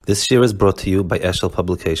This year is brought to you by Eshel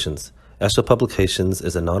Publications. Eshel Publications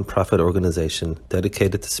is a non-profit organization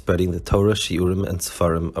dedicated to spreading the Torah, Shiurim, and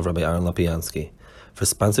Sefarim of Rabbi Aaron Lapiansky. For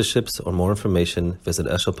sponsorships or more information, visit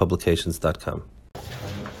eshelpublications.com.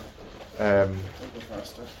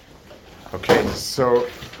 Okay, so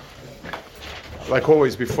like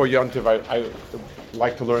always, before Yom Tov, I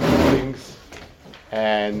like to learn some things,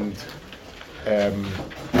 and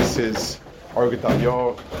this is Ohr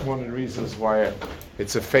Gedalyahu. One of the reasons why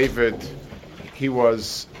it's a favorite. He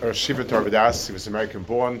was a Shiva Torvadas. He was American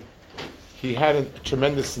born. He had a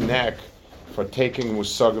tremendous knack for taking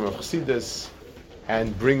Musagim of Chassidus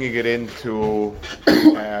and bringing it into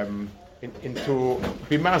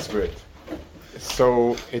Bimasbrit.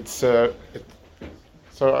 So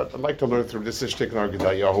so I'd like to learn through this. Is Shtik Ohr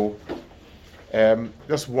Gedalyahu.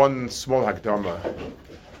 Just one small hakdama.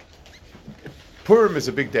 Purim is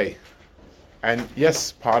a big day. And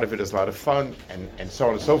yes, part of it is a lot of fun and so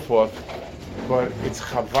on and so forth, but it's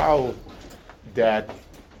chaval that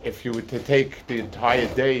if you were to take the entire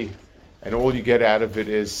day and all you get out of it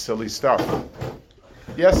is silly stuff.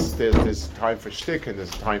 Yes, there's time for shtick and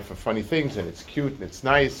there's time for funny things and it's cute and it's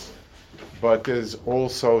nice, but there's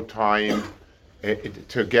also time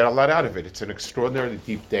to get a lot out of it. It's an extraordinarily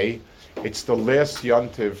deep day. It's the last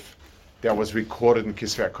yontiv that was recorded in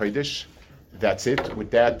Kisvei HaKodesh. That's it.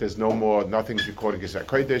 With that, there's no more, nothing's recorded as a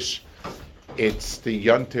Kodesh. It's the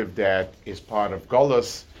Yontiv that is part of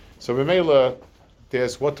Golos. So Memela,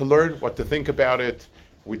 there's what to learn, what to think about it.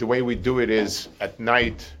 The way we do it is at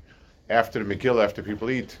night, after the Megillah, after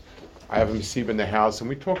people eat, I have a Mesib in the house, and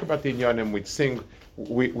we talk about the Inyanim, we sing,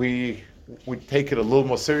 we take it a little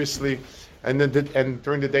more seriously, and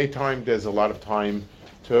during the daytime, there's a lot of time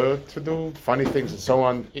to do funny things and so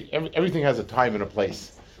on. Everything has a time and a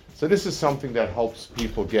place. So this is something that helps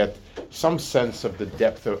people get some sense of the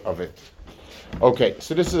depth of it. Okay,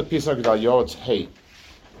 so this is a piece of Gedalyahu. It's hey.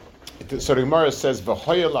 So the Gemara says,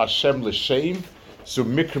 "V'hoyel Hashem l'shem zu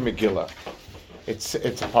mikra Megillah." It's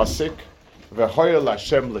a pasuk. V'hoyel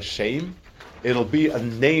Hashem l'shem. It'll be a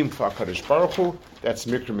name for HaKadosh Baruch Hu. That's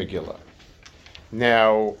mikra Megillah.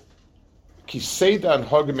 Now, Kiseda and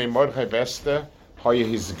Hogemei Mordechai Vester Hoye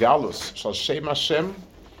Hizgalus Shal Shem Hashem.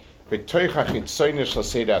 What does it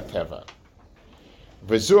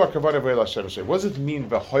mean,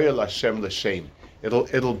 V'hoyel Hashem l'shem?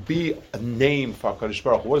 It'll be a name for HaKadosh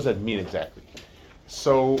Baruch Hu. What does that mean exactly?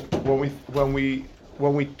 So when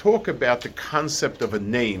we talk about the concept of a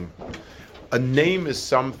name is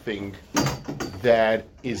something that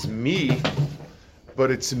is me,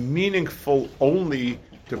 but it's meaningful only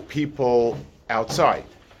to people outside.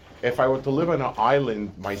 If I were to live on an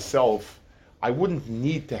island myself, I wouldn't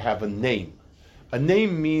need to have a name. A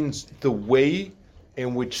name means the way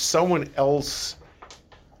in which someone else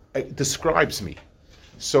describes me.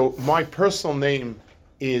 So my personal name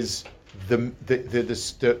is the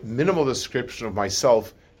minimal description of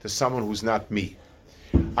myself to someone who's not me.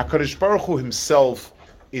 HaKadosh Baruch Hu himself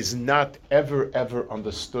is not ever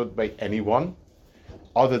understood by anyone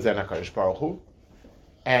other than HaKadosh Baruch Hu.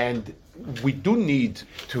 And we do need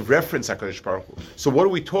to reference HaKadosh Baruch Hu. So what are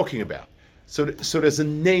we talking about? So there's a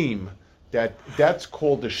name that's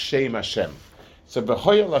called the Shem Hashem. So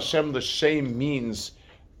V'hoyel Hashem l'shem means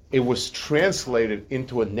it was translated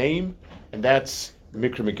into a name, and that's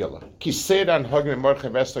Mikra Megillah. Ki Seidan Hogmei Mordechai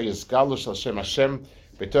Vester Yizgalus Shal Shem Hashem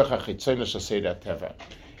B'toch HaChitzonos Shal Seidat Teva.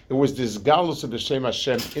 It was this galus of the Shem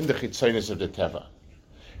Hashem in the Chitzonos of the Teva.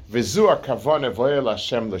 V'zu HaKavana V'hoyel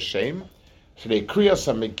Hashem l'shem Shnei Kriyas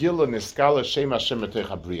HaMegillah Niskala Shem Hashem B'toch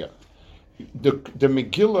HaBriya. The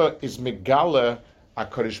Megillah is Megala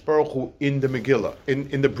HaKadosh Baruch Hu in the Megillah,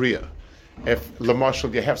 in the Bria. If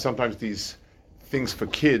Lamashal, you have sometimes these things for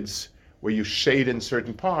kids where you shade in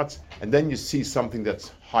certain parts and then you see something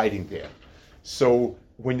that's hiding there. So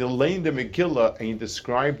when you lay in the Megillah and you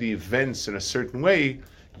describe the events in a certain way,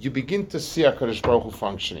 you begin to see HaKadosh Baruch Hu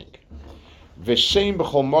functioning. V'shem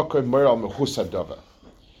b'chol makom mer al mechus hadava.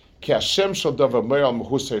 Ki Hashem shel dava mer al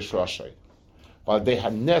mechus ha'yishrashay. But they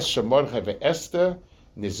had nes shemorche ve'ester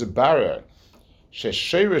nizbarer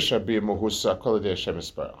shesherish abi mohusa kol adei Hashem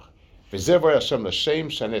isbarach v'zevoy Hashem l'shem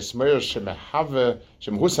shanes mer shemehave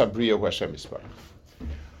shemhusa bria hu Hashem isbarach.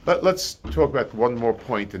 But let's talk about one more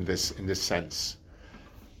point in this sense.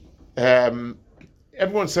 Everyone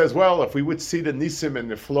says, well, if we would see the nisim and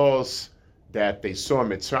the flaws that they saw in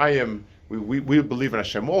Mitzrayim, we believe in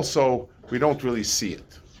Hashem also. We don't really see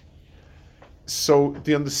it. So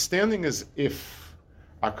the understanding is, if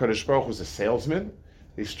HaKadosh Baruch Hu is a salesman,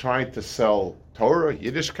 he's trying to sell Torah,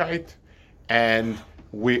 Yiddishkeit, and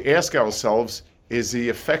we ask ourselves, is he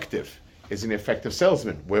effective? Is he an effective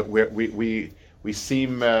salesman? We We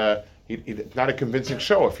seem not a convincing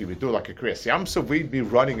show if he would do like a Chris. Yamsov, we'd be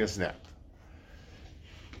running his net.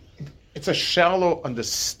 It's a shallow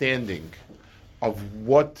understanding of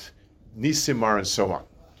what Nisim are and so on.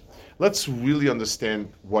 Let's really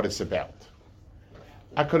understand what it's about.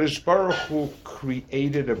 HaKadosh Baruch Hu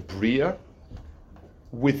created a Bria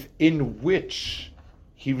within which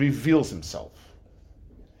he reveals himself.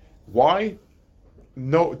 Why?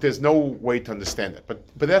 No, there's no way to understand it, but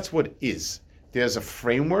that's what it is. There's a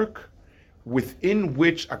framework within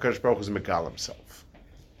which HaKadosh Baruch Hu is Megal himself.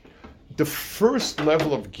 The first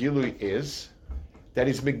level of Gilui is that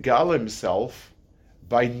he's Megal himself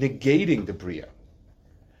by negating the Bria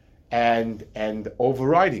and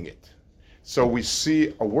overriding it. So we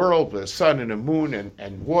see a world with a sun and a moon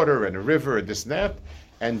and water and a river and this and that,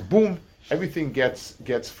 and boom, everything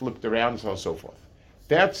gets flipped around and so on and so forth.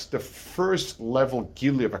 That's the first level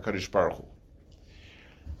Gilui of HaKadosh Baruch Hu.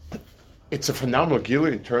 It's a phenomenal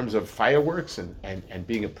Gilui in terms of fireworks and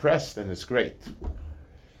being oppressed, and it's great.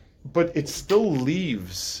 But it still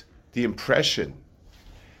leaves the impression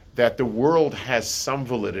that the world has some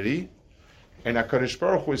validity, and HaKadosh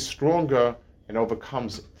Baruch Hu is stronger and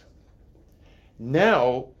overcomes it.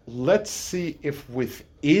 Now, let's see if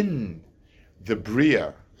within the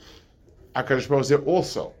Bria, HaKadosh Baruch Hu is there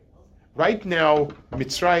also. Right now,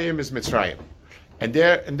 Mitzrayim is Mitzrayim, and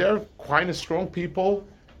they're quite a strong people.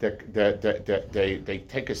 They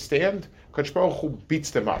take a stand. HaKadosh Baruch Hu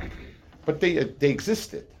beats them up, but they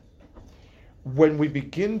existed. When we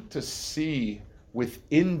begin to see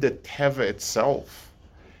within the Teva itself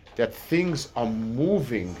that things are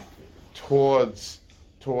moving towards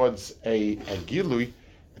a Gilui,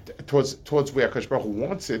 towards where HaKadosh Baruch Hu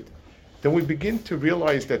wants it, then we begin to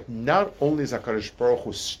realize that not only is HaKadosh Baruch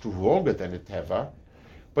Hu stronger than the Teva,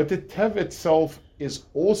 but the Teva itself is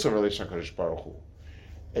also relation to HaKadosh Baruch Hu.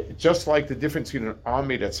 Just like the difference between an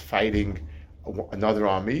army that's fighting another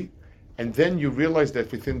army, and then you realize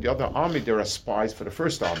that within the other army there are spies for the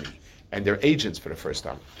first army, and they're agents for the first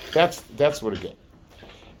army. That's what again.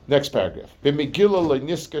 Next paragraph. B'megillah lo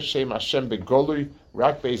niska shem Hashem begolui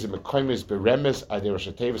rak be'ezeh mekoymes beremes ader Rosh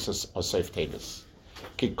Tevis osef Tevis.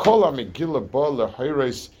 Ki kol ha-megillah bo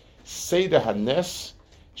lehoros seder hanes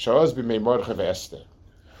sha'oz b'mei Mordechai ve'Esther.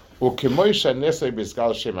 U'kemoi sha'nes ho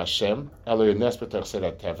bizgal shem Hashem elo yones b'toch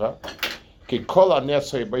seder teva. Ki kol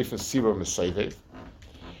hanes ho b'ofen siro mesovev.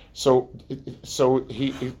 So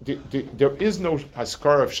there is no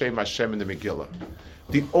Haskara of Shem Hashem in the Megillah.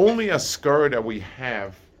 The only Haskara that we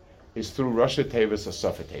have is through Rosh Tevis or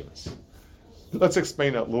Sof Tevis. Let's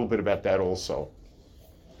explain a little bit about that also.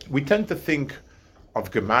 We tend to think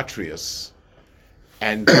of Gematrias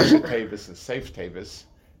and Rosh Tevis and Sof Tevis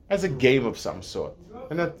as a game of some sort.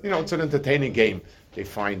 And that, it's an entertaining game. They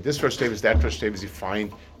find this Rosh Tevis, that Rosh Tevis, you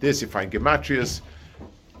find this, you find Gematrias.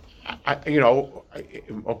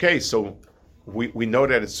 Okay, so we know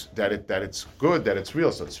that it's good, that it's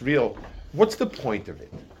real, so it's real. What's the point of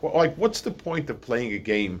it? Well, what's the point of playing a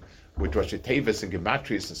game with Rosh Tevis and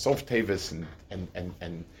Gematrias and Sof Tevis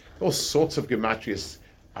and all sorts of Gematrias,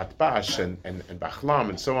 Atbash and Bachlam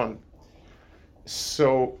and so on?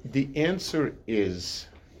 So the answer is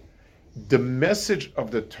the message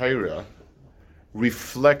of the Torah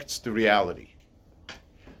reflects the reality.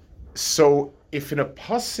 So if in a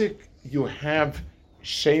pasuk you have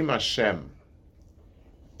Shem Hashem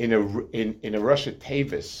in a Rosh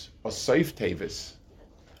Tevis or Sof Tevis,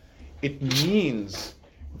 it means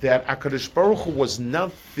that HaKadosh Baruch Hu was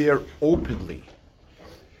not there openly.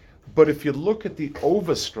 But if you look at the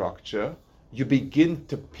overstructure, you begin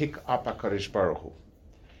to pick up HaKadosh Baruch Hu.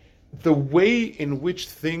 The way in which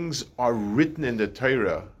things are written in the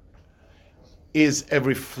Torah is a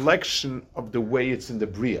reflection of the way it's in the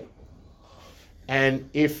Bria. And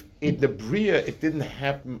if in the Bria it didn't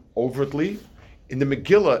happen overtly, in the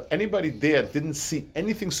Megillah, anybody there didn't see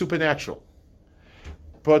anything supernatural.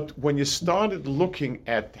 But when you started looking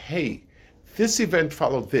at, hey, this event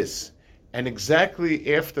followed this, and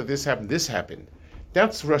exactly after this happened,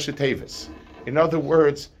 that's Rosh Tevis. In other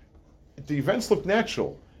words, the events look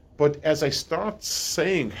natural, but as I start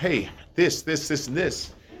saying, hey, this, and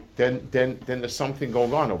this, then there's something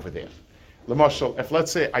going on over there. L'mashal, if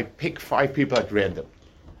let's say I pick 5 people at random,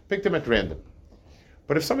 pick them at random,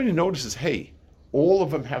 but if somebody notices, hey, all of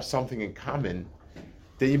them have something in common,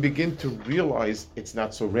 then you begin to realize it's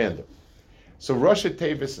not so random. So Rosh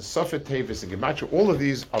Tevis, Sof Tevis, and Gematria, all of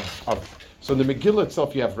these so in the Megillah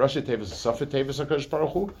itself you have Rosh Tevis, Sof Tevis, HaKadosh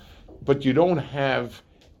Baruch Hu, but you don't have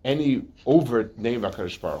any overt name of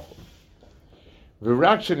HaKadosh Baruch Hu. The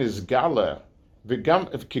reaction is Gala,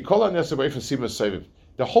 Kikola Nesavay for Sima Seviv.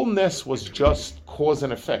 The whole nest was just cause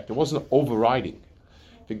and effect. It wasn't overriding.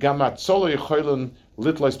 Somebody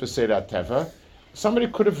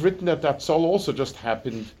could have written that soul also just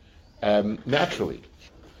happened naturally.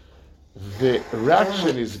 The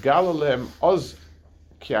reaction is Galalem Oz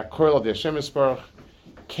ki akoil ad Hashem Yisbarach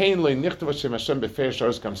kein le nichtav Hashem Hashem befer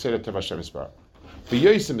shores kam seder tev Hashem Yisbarach.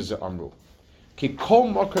 V'yosim ze amru ki kol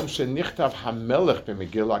makom shenichtav hamelech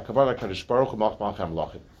b'megillah kavanah kadosh baruch hu malach malach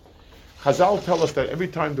hamlachim. Chazal tell us that every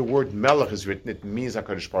time the word melech is written, it means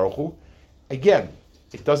HaKadosh Baruch Hu. Again,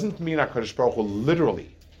 it doesn't mean HaKadosh Baruch Hu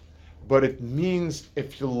literally, but it means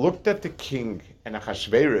if you looked at the king and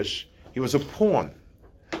Achashverosh, he was a pawn.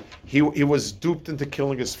 He was duped into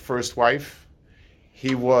killing his first wife.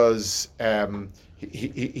 He was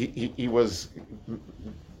he was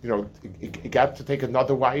he got to take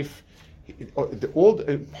another wife. The old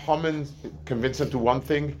Haman convinced him to one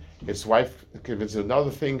thing. His wife convinced him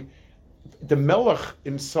another thing. The Melech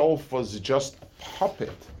himself was just a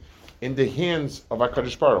puppet in the hands of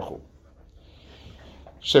HaKadosh Baruch Hu.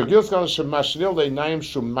 So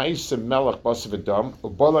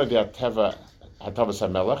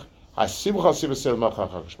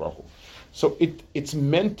it's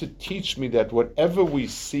meant to teach me that whatever we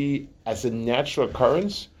see as a natural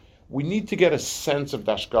occurrence, we need to get a sense of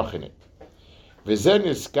the hashgach in it. V'zen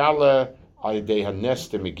iskala al yedei hanes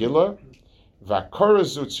de Megillah,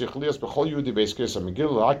 v'akorazu tzich lias b'chol Yehudi b'eskes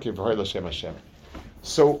ha-Megillah l'hakiv v'hoy l'Shem Hashem.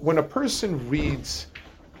 So when a person reads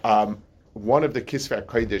one of the Kisvei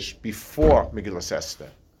HaKodesh before Megillah Esther,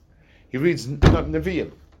 he reads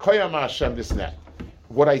Nevi'im, Koyam Hashem, this and that.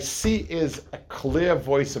 What I see is a clear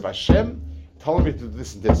voice of Hashem telling me to do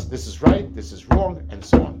this and this. This is right, this is wrong, and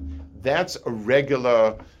so on. That's a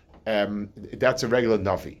regular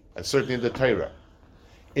Navi, and certainly in the Torah.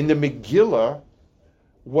 In the Megillah,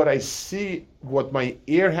 what I see, what my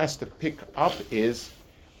ear has to pick up is,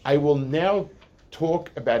 I will now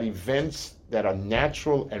talk about events that are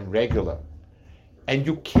natural and regular. And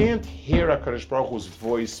you can't hear HaKadosh Baruch Hu's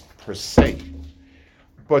voice per se,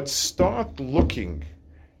 but start looking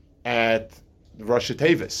at Rosh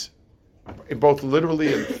Tevis, both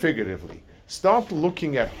literally and figuratively. Start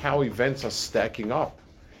looking at how events are stacking up,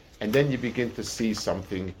 and then you begin to see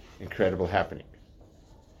something incredible happening.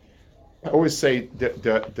 I always say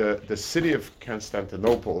the city of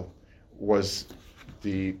Constantinople was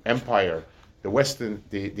the empire, the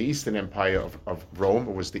Eastern Empire of Rome.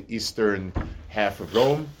 It was the eastern half of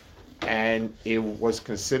Rome, and it was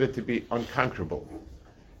considered to be unconquerable.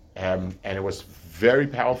 And it was very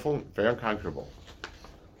powerful, very unconquerable.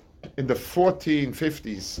 In the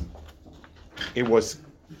 1450s, it was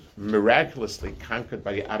miraculously conquered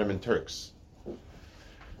by the Ottoman Turks.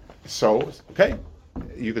 So, okay,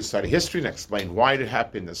 you could study history and explain why it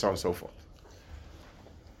happened and so on and so forth.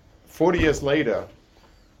 40 years later,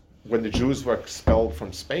 when the Jews were expelled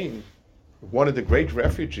from Spain, one of the great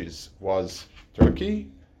refuges was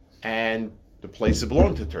Turkey, and the places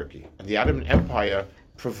belonged to Turkey. And the Ottoman Empire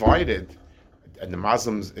provided, and the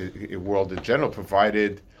Muslims world in general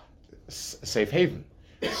provided a safe haven.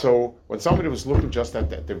 So when somebody was looking just at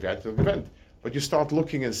the event, but you start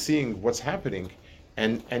looking and seeing what's happening,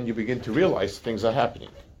 and you begin to realize things are happening.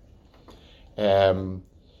 The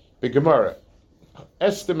Gemara,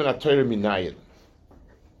 Esther min ha-Torah minayin,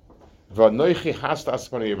 v'anoichi hasta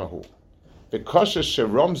asmanu yemahu, because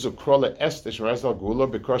sheramzu krole Esther sherazal gula,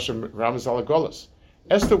 because sheramzal golas.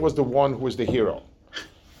 Esther was the one who was the hero,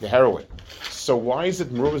 the heroine. So why is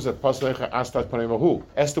it merumaz that paslecha astat panemahu?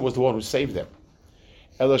 Esther was the one who saved them.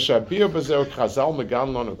 Ela shabir bezer chazal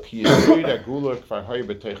megan lanu ki yisrael gula kvar hay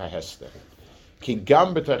b'toich hester. Ki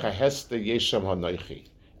gam b'toich hester yesham hanoichi.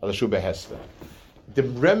 Ela shu behester. The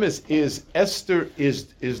premise is Esther is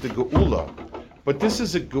the geula, but this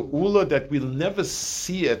is a geula that we'll never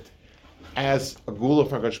see it as a geula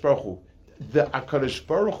from HaKadosh Baruch Hu. The HaKadosh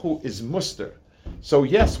Baruch Hu is muster. So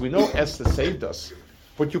yes, we know Esther saved us,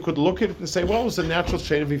 but you could look at it and say, well, it was a natural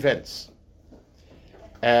chain of events.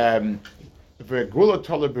 V'gula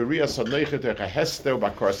tola b'riya sadneicha techa hester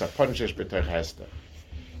u'bakor saponishesh b'techa hester.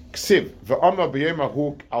 Ksiv v'ama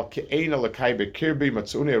b'yemahu al ke'ein alakai b'kirbi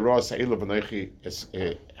matzuni eroa sa'ilu v'neichi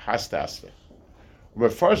hasta hasta.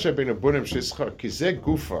 U'mefarsha b'in abunim shischa ki ze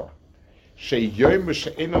gufa she'yoim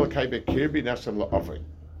v'she'ein alakai b'kirbi nefsam la'avin.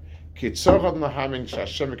 Ki tzorad nahamin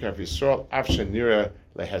sh'Hashem v'kav Yisrael af she'nira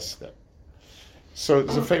lehester. So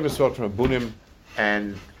there's a famous word from Abunim,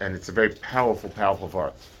 and it's a very powerful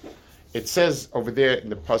verse. It says over there in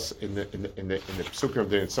the Psukim of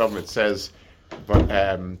the Nitzavim, it says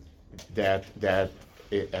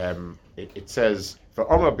it says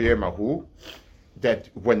v'Amar b'yemahu, that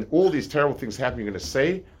when all these terrible things happen, you're going to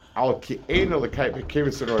say Al ki'ena l'kai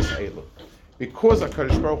b'kiris v'noras elu. Because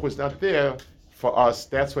HaKadosh Baruch Hu is not there for us,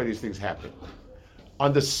 that's why these things happen.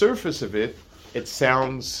 On the surface of it, it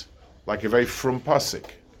sounds like a very frum pasuk.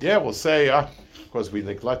 Yeah, we'll say, because we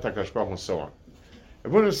neglect HaKadosh Baruch Hu and so on. The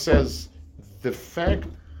Buddha says, the fact,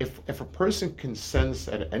 if a person can sense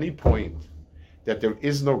at any point that there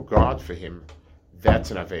is no God for him, that's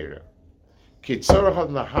an Aveira. Ki tzorach ad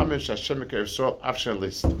nahamish Hashem ekev Yisrael afshen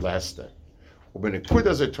lehester.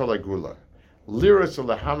 Ubenekuda zetola gula. Liris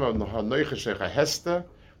ulahama nohanoicha shecha hester,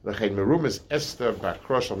 lechein merumis Esther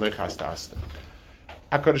bakrosh al nechasta asta.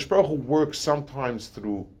 HaKadosh Baruch Hu works sometimes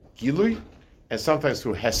through Gilui and sometimes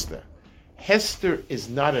through Hester. Hester is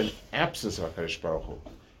not an absence of HaKadosh Baruch Hu.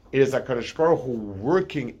 It is HaKadosh Baruch Hu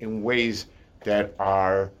working in ways that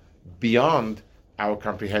are beyond our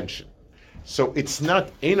comprehension. So it's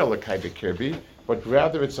not ein alakai bekirbi, but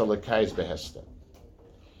rather it's alakai's behester.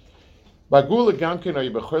 Bagula gamkin are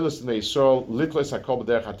yibecholis neisol litles hakol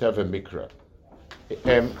b'derech hatev mikra.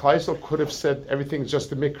 Klaisel could have said everything's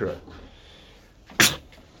just a mikra.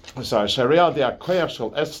 So Sharia de akoyach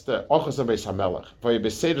shel Esther ochas beis hamelech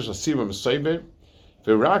vayibeseder shel siva mesoiber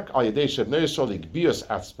v'rak al yedei shel neisol igbios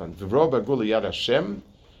atzman v'ro bagula yad Hashem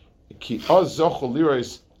ki oz zochol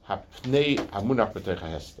liros hapnei hamunach b'terech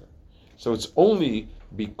hester. So it's only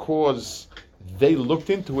because they looked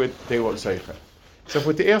into it, they were zeicha. So if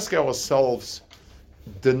we're to ask ourselves,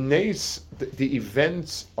 the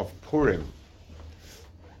events of Purim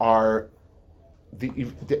are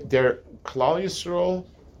their Klal Yisrael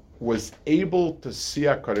was able to see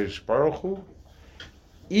HaKadosh Baruch Hu,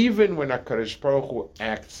 even when HaKadosh Baruch Hu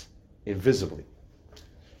acts invisibly.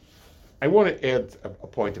 I want to add a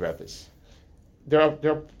point about this. There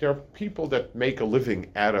are people that make a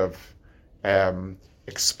living out of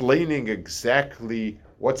explaining exactly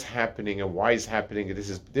what's happening and why it's happening, and this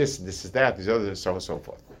is this, and this is that, these others, and so on and so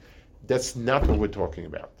forth. That's not what we're talking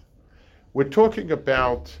about. We're talking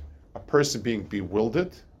about a person being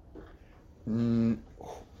bewildered, who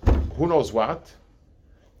knows what,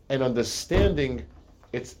 and understanding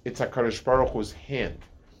it's HaKadosh Baruch Hu's hand.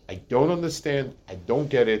 I don't understand, I don't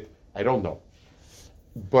get it, I don't know.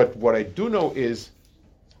 But what I do know is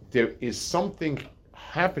there is something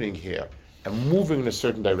happening here and moving in a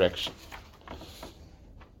certain direction.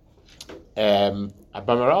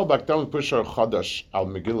 Abamaral Bakdam Pushar Chodosh al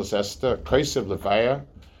Megillas Esther, Kaisev Levaya,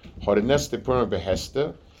 Horineste Purim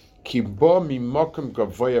Behester, Kibo Mimokum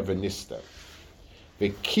Gavoya Venista.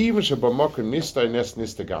 Vekiv Shabamokum Nista Nes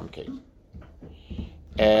Nista Gamke.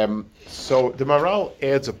 So the Maral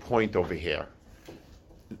adds a point over here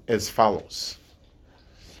as follows.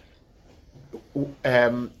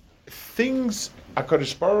 Things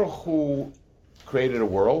HaKadosh Baruch Hu created a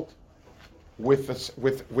world with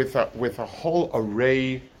a whole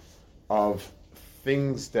array of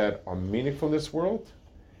things that are meaningful in this world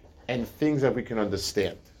and things that we can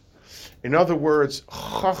understand. In other words,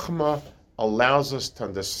 Chachma allows us to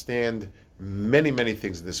understand many, many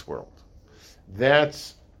things in this world.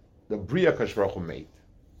 That's the Bria HaKadosh Baruch Hu made.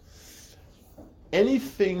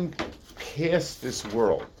 Anything past this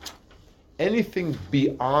world, anything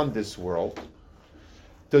beyond this world,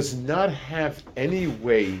 does not have any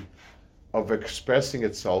way of expressing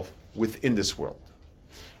itself within this world.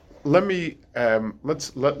 Let me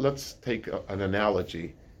let's take an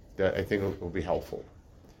analogy that I think will be helpful.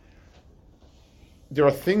 There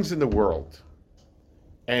are things in the world,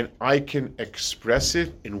 and I can express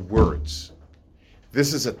it in words.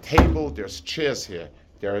 This is a table. There's chairs here.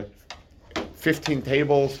 There are 15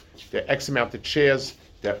 tables. There are X amount of chairs.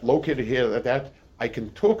 They're located here. That I can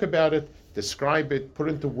talk about it, describe it, put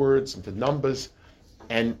it into words, into numbers,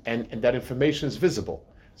 and that information is visible.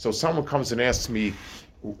 So someone comes and asks me,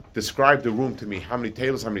 describe the room to me, how many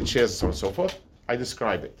tables, how many chairs, and so on and so forth. I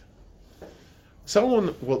describe it.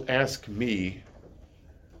 Someone will ask me,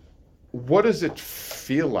 what does it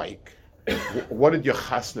feel like? What did your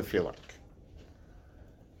chasna feel like?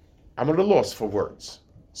 I'm at a loss for words.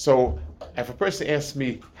 So if a person asks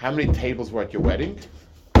me, how many tables were at your wedding?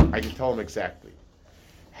 I can tell them exactly.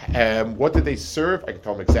 What did they serve? I can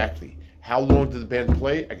tell them exactly. How long did the band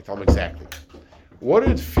play? I can tell them exactly. What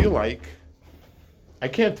did it feel like? I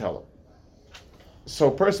can't tell them. So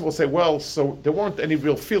a person will say, well, so there weren't any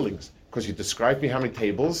real feelings because you described me how many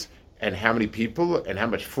tables and how many people and how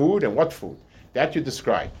much food and what food. That you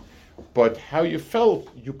described. But how you felt,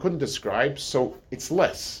 you couldn't describe, so it's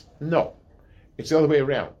less. No. It's the other way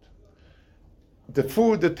around. The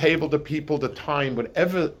food, the table, the people, the time,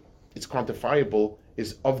 whatever is quantifiable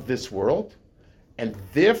is of this world, and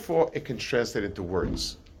therefore it can translate into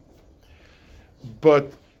words.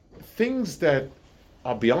 But things that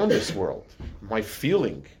are beyond this world, my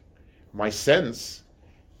feeling, my sense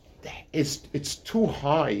is it's too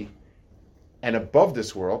high and above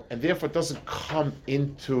this world, and therefore it doesn't come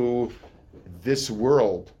into this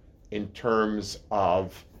world in terms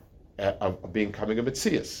of becoming a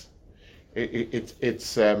Metzias. It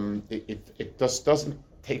just doesn't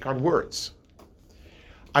take on words.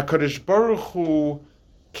 HaKadosh Baruch Hu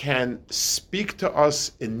can speak to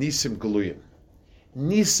us in Nisim Gluyim.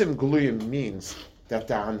 Nisim Gluyim means that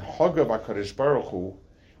the Hanhag of HaKadosh Baruch Hu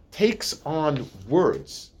takes on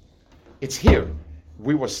words. It's here.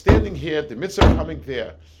 We were standing here, the mitzvah coming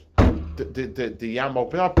there, the yam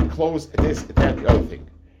opened up and closed, this, that, the other thing.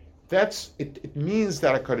 It means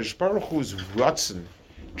that HaKadosh Baruch Hu's Ratzon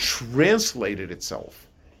translated itself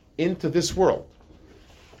into this world.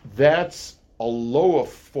 That's a lower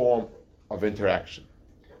form of interaction.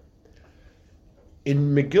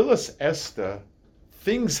 In Megillas Esther,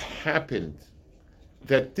 things happened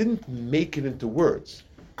that didn't make it into words.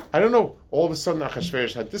 I don't know, all of a sudden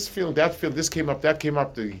Achashverosh had this feeling, that feeling, this came up, that came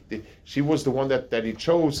up. She was the one that he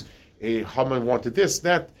chose. Haman wanted this,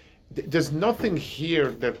 that. There's nothing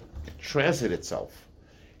here that translates itself.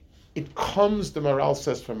 It comes, the Maral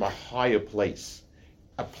says, from a higher place.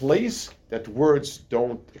 A place that words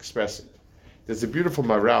don't express it. There's a beautiful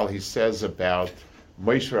Maral he says about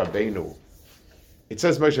Moshe Rabbeinu. It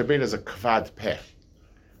says Moshe Rabbeinu is a kvad peh.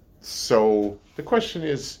 So the question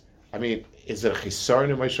is, is it a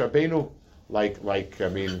chisaron in Moshe Rabbeinu?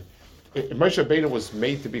 If Moshe Rabbeinu was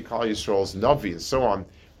made to be Kal Yisrael's Navi and so on,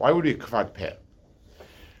 why would he kvad peh?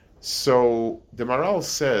 So the Maral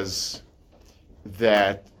says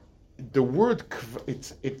that the word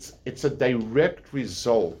it's a direct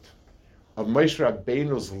result of Moshe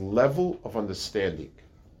Rabbeinu's level of understanding.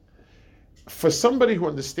 For somebody who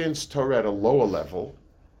understands Torah at a lower level,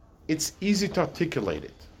 it's easy to articulate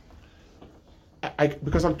it.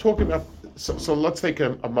 Because I'm talking about, so let's take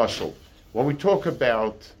a mashal. When we talk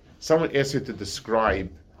about, someone asks you to describe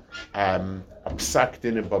a psak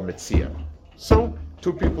din in b'metzia. So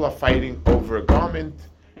two people are fighting over a garment,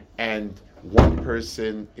 and one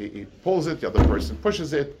person he pulls it, the other person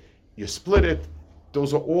pushes it, you split it.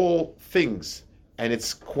 Those are all things, and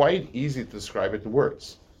it's quite easy to describe it in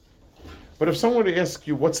words. But if someone were to ask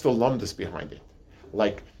you what's the lumdus behind it,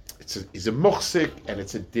 like it's a muhsik and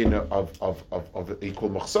it's a dinner of equal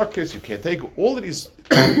muhsakis, you can't take all of these.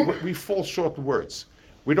 We fall short of words.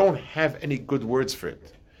 We don't have any good words for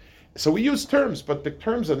it. So we use terms, but the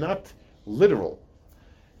terms are not literal.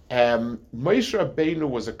 Moshe Rabbeinu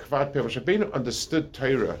was a kvad peh. Moshe Rabbeinu understood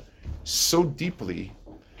Torah so deeply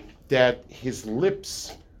that his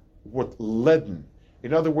lips were leaden.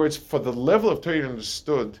 In other words, for the level of Torah he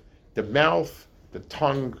understood, the mouth, the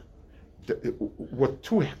tongue, were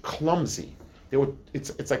too clumsy.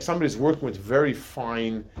 It's like somebody's working with very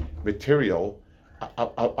fine material.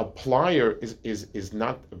 A plier is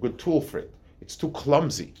not a good tool for it. It's too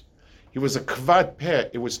clumsy. He was a kvad peh.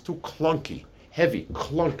 It was too clunky. Heavy,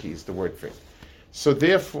 clunky is the word for it. So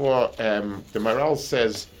therefore, the Maral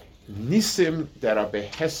says, Nisim that are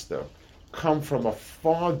behester come from a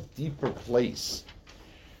far deeper place.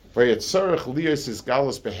 And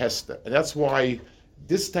that's why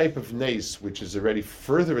this type of nes, which is already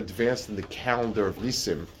further advanced in the calendar of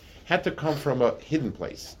Nisim, had to come from a hidden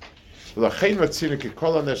place. So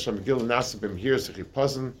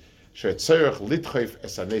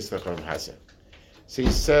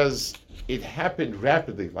he says, it happened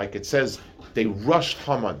rapidly, like it says, they rushed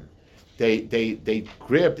Haman, they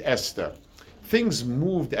grabbed Esther. Things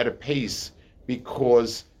moved at a pace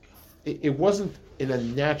because it wasn't in a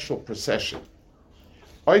natural procession.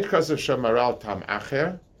 The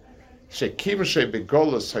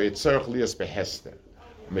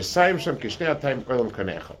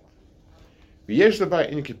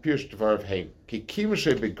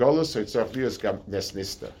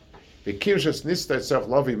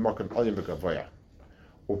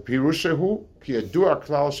ופרושהו כי ידוע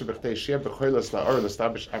הכלל שבכדי שיהיה בחוילס לאור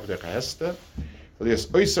לסתבש עבדך הסתר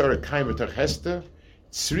וליאס אויסר הקיים בתוך הסתר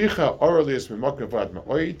צריכה אור ליאס ממוקם ועד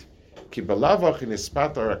מאויד כי בלאבך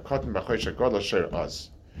נספת אור הקוטן בחויש הגודל אשר אז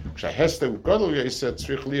כשהסתר גודל יסר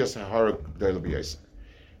צריך ליאס ההר גדול ביסר.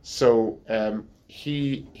 So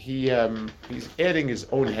he's adding his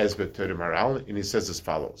own hezbollah to the Maral, and he says as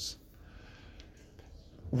follows.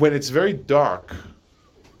 When it's very dark,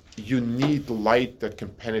 you need light that can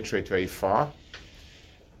penetrate very far.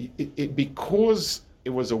 Because it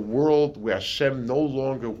was a world where Hashem no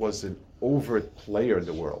longer was an overt player in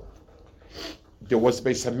the world. There was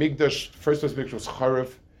Beis Hamikdash, first Beis Hamikdash was Charav.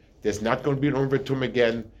 There's not going to be an overt tomb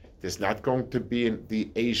again. There's not going to be the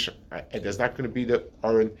Aish, and there's not going to be the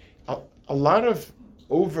Aron. A lot of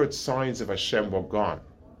overt signs of Hashem were gone.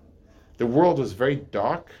 The world was very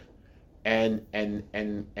dark and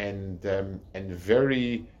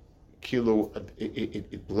very kilo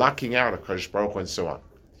blocking out HaKadosh Baruch Hu and so on.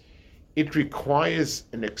 It requires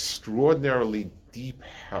an extraordinarily deep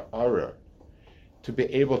ha'ara to be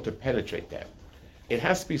able to penetrate that. It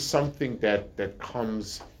has to be something that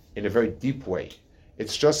comes in a very deep way.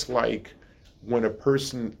 It's just like when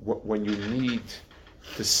you need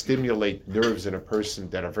to stimulate nerves in a person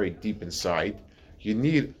that are very deep inside, you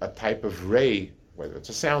need a type of ray, whether it's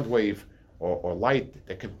a sound wave or light,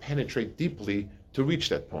 that can penetrate deeply to reach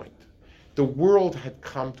that point. The world had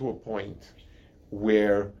come to a point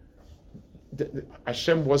where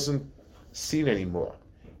Hashem wasn't seen anymore.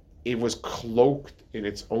 It was cloaked in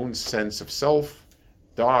its own sense of self,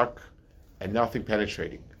 dark, and nothing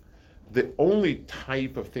penetrating. The only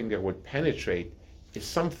type of thing that would penetrate is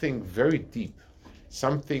something very deep,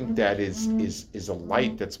 something that is a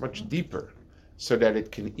light that's much deeper, so that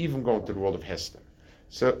it can even go into the world of Hester.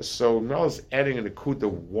 So now is adding an akuda,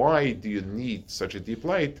 why do you need such a deep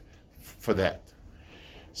light for that?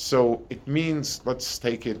 So it means, let's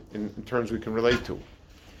take it in terms we can relate to.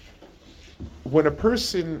 When a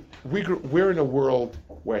person, we're in a world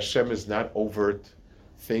where Hashem is not overt,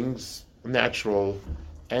 things natural,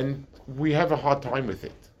 and we have a hard time with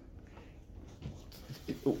it.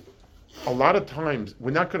 A lot of times, we're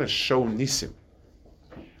not going to show nisim,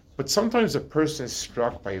 but sometimes a person is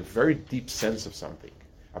struck by a very deep sense of something.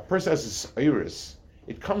 A person has this iris,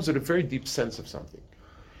 it comes with a very deep sense of something.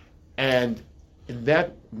 And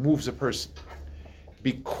that moves a person.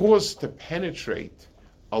 Because to penetrate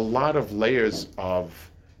a lot of layers of,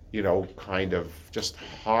 kind of just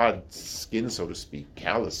hard skin, so to speak,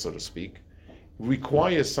 callous, so to speak,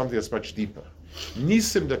 requires something that's much deeper.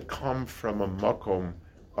 Nisim that come from a makom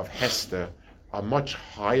of Hester are much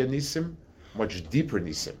higher nisim, much deeper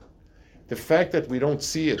nisim. The fact that we don't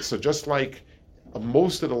see it, so just like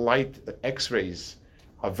most of the light, the X-rays,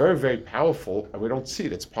 are very, very powerful, and we don't see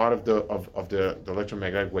it. It's part of the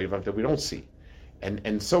electromagnetic wavelength that we don't see,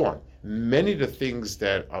 and so on. Many of the things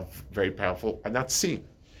that are very powerful are not seen,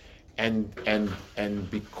 and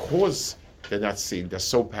because they're not seen, they're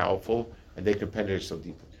so powerful, and they can penetrate so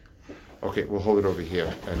deeply. Okay, we'll hold it over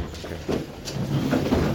here. And okay.